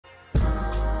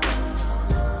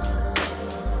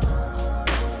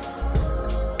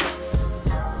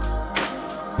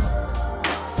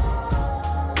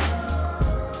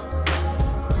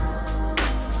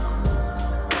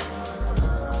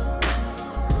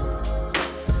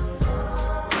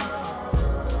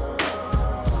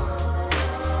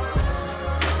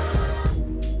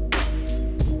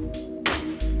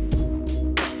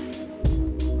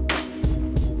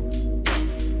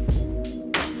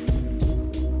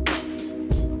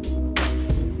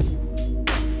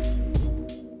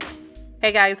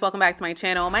Hey guys, welcome back to my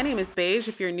channel. My name is Beige.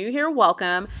 If you're new here,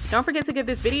 welcome. Don't forget to give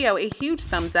this video a huge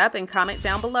thumbs up and comment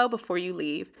down below before you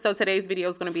leave. So today's video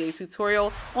is going to be a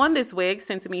tutorial on this wig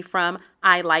sent to me from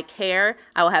ILIKEHAIR.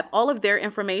 I will have all of their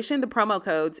information, the promo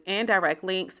codes, and direct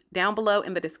links down below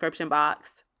in the description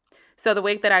box. So the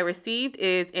wig that I received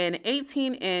is an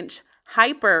 18-inch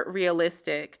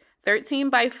Hyperrealistic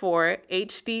 13x4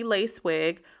 HD lace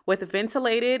wig with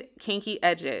ventilated kinky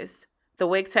edges. The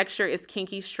wig texture is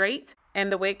kinky straight, and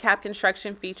the wig cap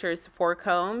construction features 4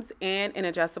 combs and an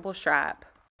adjustable strap.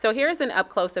 So here's an up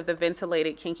close of the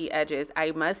ventilated kinky edges.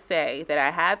 I must say that I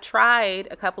have tried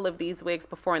a couple of these wigs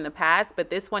before in the past, but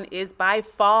this one is by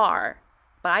far,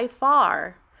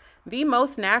 the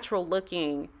most natural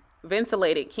looking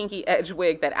ventilated kinky edge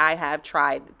wig that I have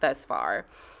tried thus far.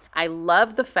 I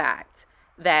love the fact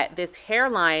that this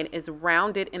hairline is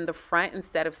rounded in the front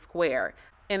instead of square.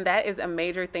 And that is a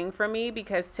major thing for me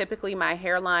because typically my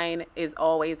hairline is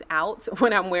always out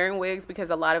when I'm wearing wigs because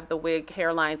a lot of the wig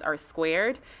hairlines are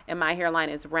squared and my hairline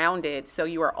is rounded. So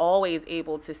you are always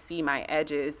able to see my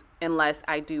edges unless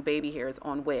I do baby hairs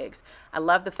on wigs. I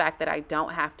love the fact that I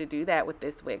don't have to do that with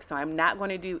this wig. So I'm not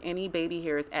going to do any baby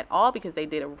hairs at all because they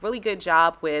did a really good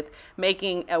job with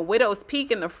making a widow's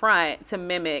peak in the front to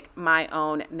mimic my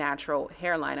own natural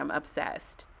hairline. I'm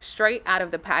obsessed. Straight out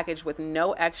of the package with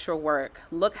no extra work.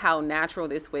 Look how natural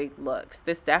this wig looks.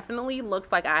 This definitely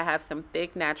looks like I have some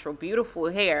thick, natural, beautiful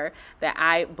hair that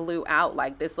I blew out.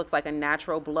 Like this looks like a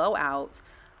natural blowout.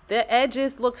 The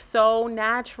edges look so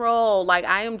natural. Like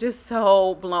I am just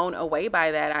so blown away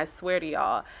by that. I swear to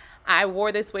y'all. I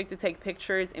wore this wig to take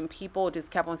pictures and people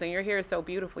just kept on saying, your hair is so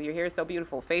beautiful. Your hair is so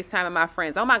beautiful. FaceTiming my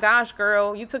friends. Oh my gosh,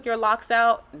 girl, you took your locks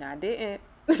out? No, I didn't.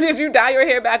 Did you dye your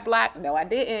hair back black? No, I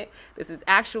didn't. This is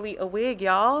actually a wig,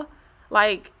 y'all.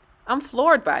 Like, I'm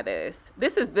floored by this.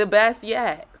 This is the best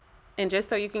yet. And just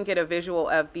so you can get a visual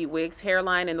of the wig's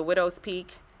hairline and the widow's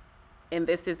peak, and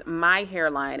this is my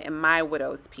hairline and my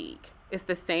widow's peak. It's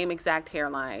the same exact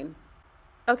hairline.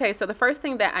 Okay, so the first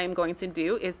thing that I'm going to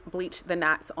do is bleach the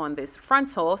knots on this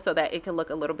frontal so that it can look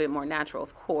a little bit more natural,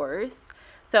 of course.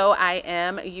 So I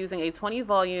am using a 20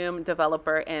 volume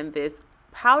developer and this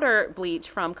powder bleach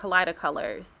from Kaleido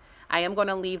Colors. I am going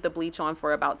to leave the bleach on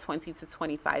for about 20 to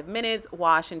 25 minutes,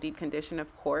 wash and deep condition,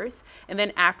 of course, and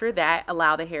then after that,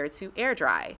 allow the hair to air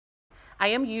dry. I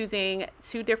am using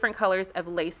 2 different colors of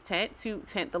lace tint to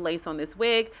tint the lace on this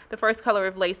wig. The first color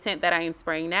of lace tint that I am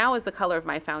spraying now is the color of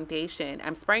my foundation.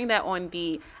 I'm spraying that on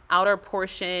the outer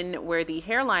portion where the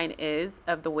hairline is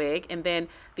of the wig, and then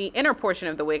the inner portion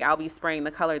of the wig, I'll be spraying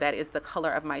the color that is the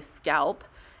color of my scalp.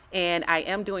 And I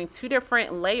am doing 2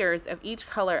 different layers of each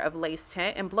color of lace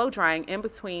tint and blow drying in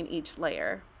between each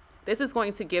layer. This is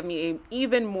going to give me an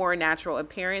even more natural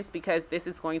appearance because this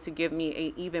is going to give me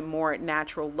an even more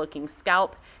natural looking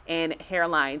scalp and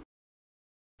hairline.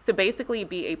 So basically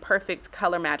be a perfect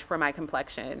color match for my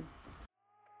complexion.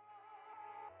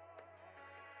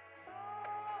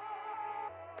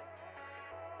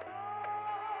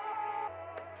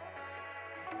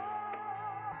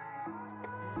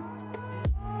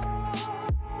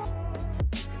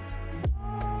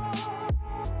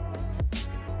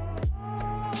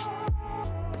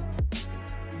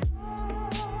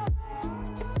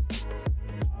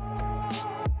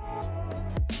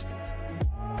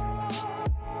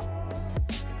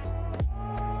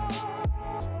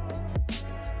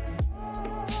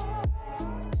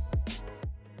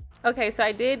 Okay, so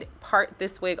I did part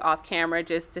this wig off camera,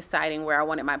 just deciding where I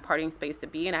wanted my parting space to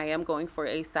be, and I am going for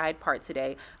a side part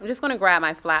today. I'm just going to grab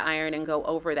my flat iron and go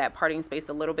over that parting space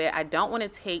a little bit. I don't want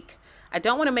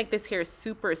to make this hair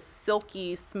super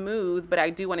silky smooth, but I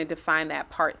do want to define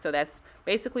that part. So that's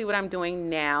basically what I'm doing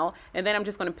now. And then I'm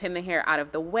just going to pin the hair out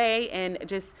of the way and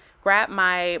just grab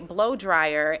my blow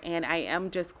dryer, and I am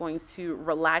just going to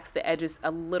relax the edges a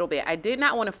little bit. I did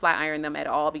not want to flat iron them at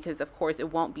all because of course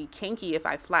it won't be kinky if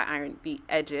I flat iron the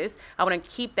edges. I want to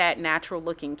keep that natural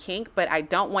looking kink, but I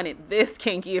don't want it this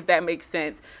kinky, if that makes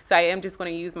sense. So I am just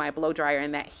going to use my blow dryer,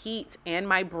 and that heat and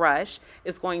my brush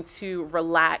is going to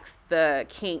relax the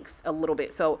kinks a little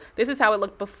bit. So this is how it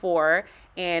looked before,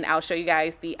 and I'll show you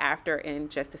guys the after in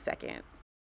just a second.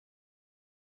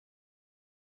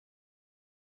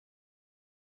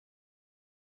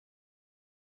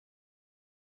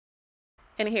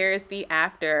 And here's the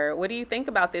after. What do you think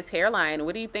about this hairline?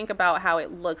 What do you think about how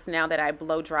it looks now that I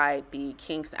blow dried the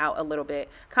kinks out a little bit?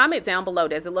 Comment down below.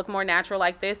 Does it look more natural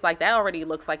like this? Like that already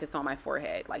looks like it's on my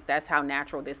forehead. Like that's how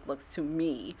natural this looks to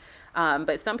me.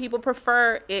 But some people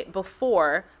prefer it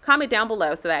before. Comment down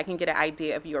below so that I can get an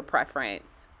idea of your preference.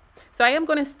 So I am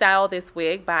going to style this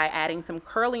wig by adding some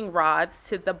curling rods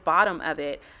to the bottom of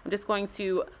it. I'm just going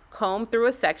to comb through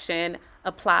a section,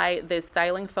 apply this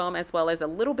styling foam as well as a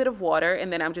little bit of water,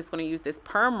 and then I'm just going to use this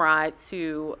perm rod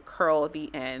to curl the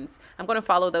ends. I'm going to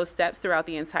follow those steps throughout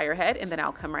the entire head, and then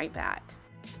I'll come right back.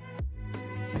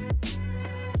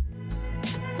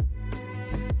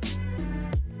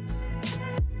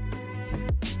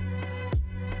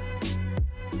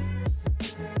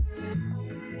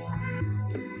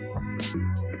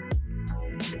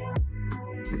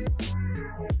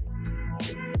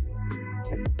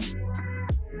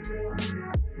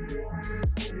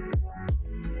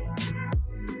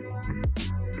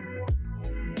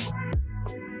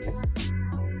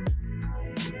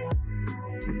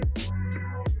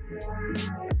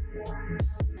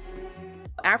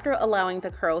 After allowing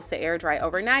the curls to air dry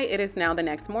overnight, it is now the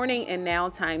next morning, and now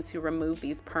time to remove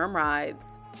these perm rods.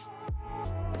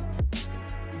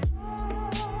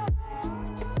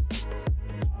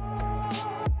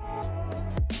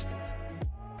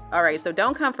 All right, so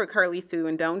don't come for Curly Sue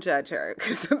and don't judge her,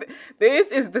 because this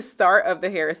is the start of the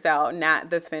hairstyle, not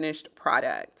the finished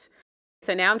product.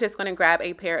 So now I'm just going to grab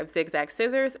a pair of zigzag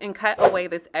scissors and cut away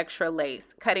this extra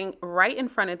lace. Cutting right in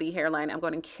front of the hairline, I'm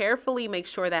going to carefully make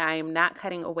sure that I am not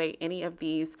cutting away any of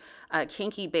these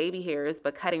kinky baby hairs,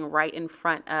 but cutting right in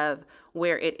front of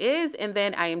where it is. And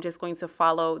then I am just going to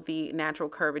follow the natural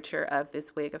curvature of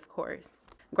this wig, of course.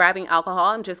 Grabbing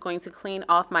alcohol, I'm just going to clean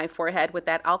off my forehead with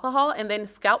that alcohol, and then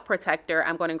scalp protector,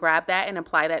 I'm going to grab that and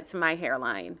apply that to my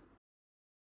hairline.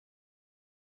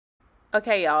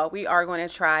 Okay, y'all, we are going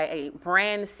to try a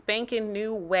brand spanking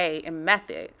new way and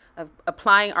method of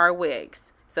applying our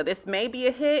wigs. So this may be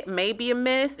a hit, may be a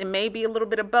miss, it may be a little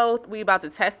bit of both. We about to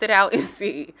test it out and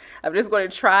see. I'm just going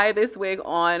to try this wig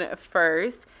on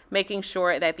first, making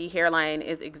sure that the hairline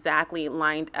is exactly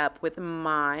lined up with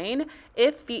mine.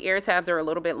 If the ear tabs are a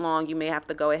little bit long, you may have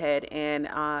to go ahead and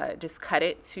just cut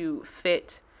it to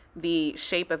fit the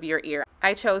shape of your ear.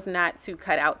 I chose not to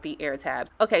cut out the ear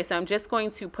tabs. Okay, so I'm just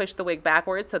going to push the wig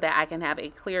backwards so that I can have a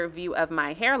clear view of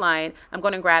my hairline. I'm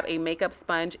going to grab a makeup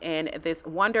sponge and this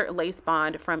Wonder Lace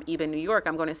Bond from Eben, New York.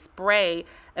 I'm going to spray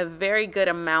a very good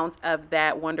amount of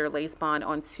that Wonder Lace Bond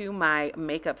onto my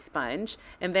makeup sponge,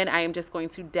 and then I am just going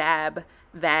to dab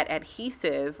that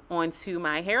adhesive onto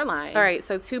my hairline. All right,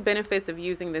 so two benefits of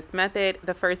using this method.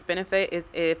 The first benefit is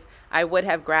if I would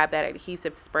have grabbed that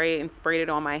adhesive spray and sprayed it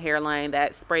on my hairline,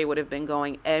 that spray would have been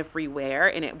going everywhere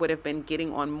and it would have been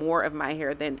getting on more of my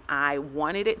hair than I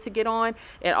wanted it to get on.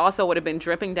 It also would have been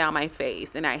dripping down my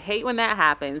face, and I hate when that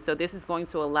happens. So this is going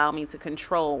to allow me to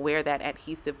control where that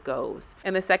adhesive goes.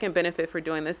 And the second benefit for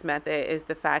doing this method is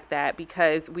the fact that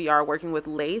because we are working with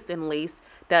lace, and lace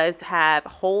does have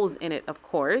holes in it, of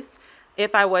course.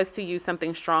 If I was to use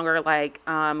something stronger like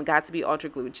Got2b Ultra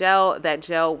Glue Gel, that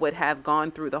gel would have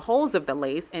gone through the holes of the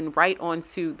lace and right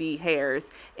onto the hairs,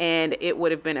 and it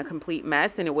would have been a complete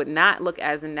mess and it would not look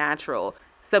as natural.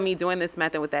 So me doing this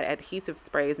method with that adhesive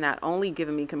spray is not only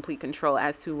giving me complete control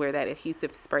as to where that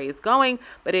adhesive spray is going,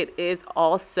 but it is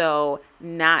also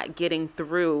not getting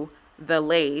through the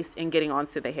lace and getting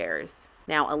onto the hairs.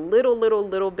 Now, a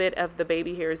little bit of the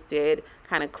baby hairs did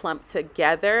kind of clump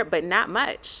together, but not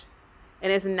much.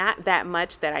 And it's not that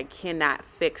much that I cannot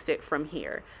fix it from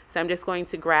here. So I'm just going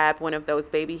to grab one of those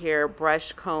baby hair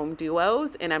brush comb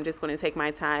duos, and I'm just going to take my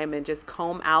time and just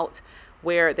comb out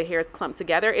where the hairs clump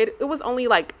together. It was only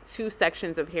like 2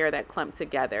 sections of hair that clumped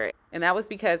together. And that was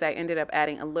because I ended up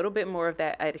adding a little bit more of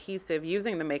that adhesive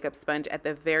using the makeup sponge at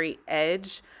the very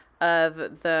edge of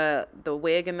the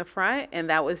wig in the front, and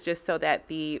that was just so that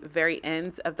the very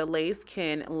ends of the lace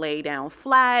can lay down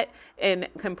flat and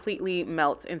completely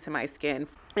melt into my skin.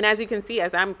 And as you can see,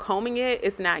 as I'm combing it,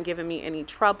 it's not giving me any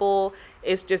trouble.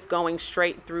 It's just going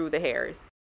straight through the hairs.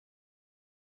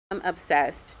 I'm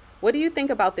obsessed. What do you think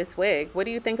about this wig? What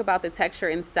do you think about the texture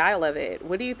and style of it?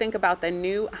 What do you think about the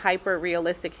new hyper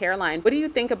realistic hairline? What do you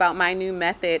think about my new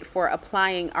method for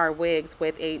applying our wigs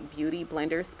with a beauty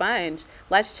blender sponge?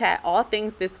 Let's chat all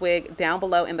things this wig down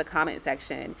below in the comment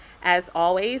section. As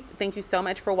always, thank you so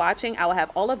much for watching. I will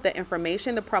have all of the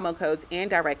information, the promo codes,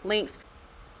 and direct links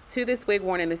to this wig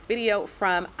worn in this video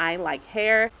from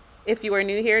ILIKEHAIR. If you are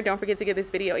new here, don't forget to give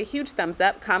this video a huge thumbs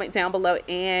up, comment down below,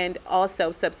 and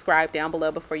also subscribe down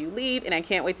below before you leave. And I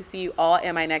can't wait to see you all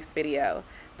in my next video.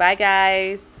 Bye,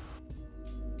 guys.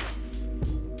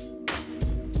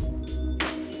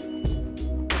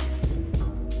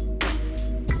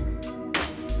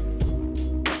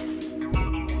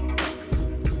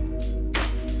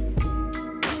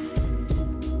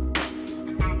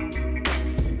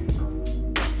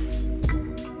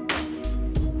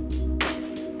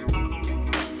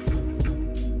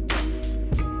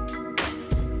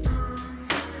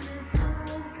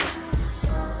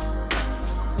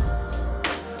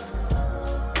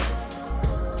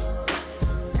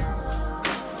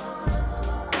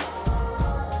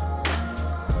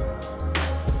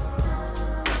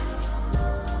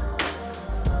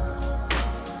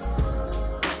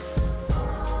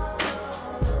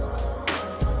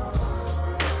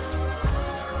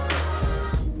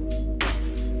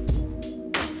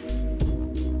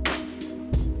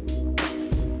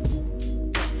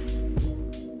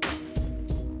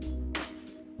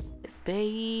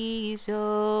 beige,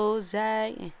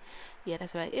 Ojai. Yeah,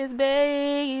 that's right. It's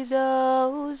beige,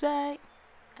 Ojai.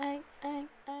 Ay, ay,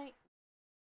 ay.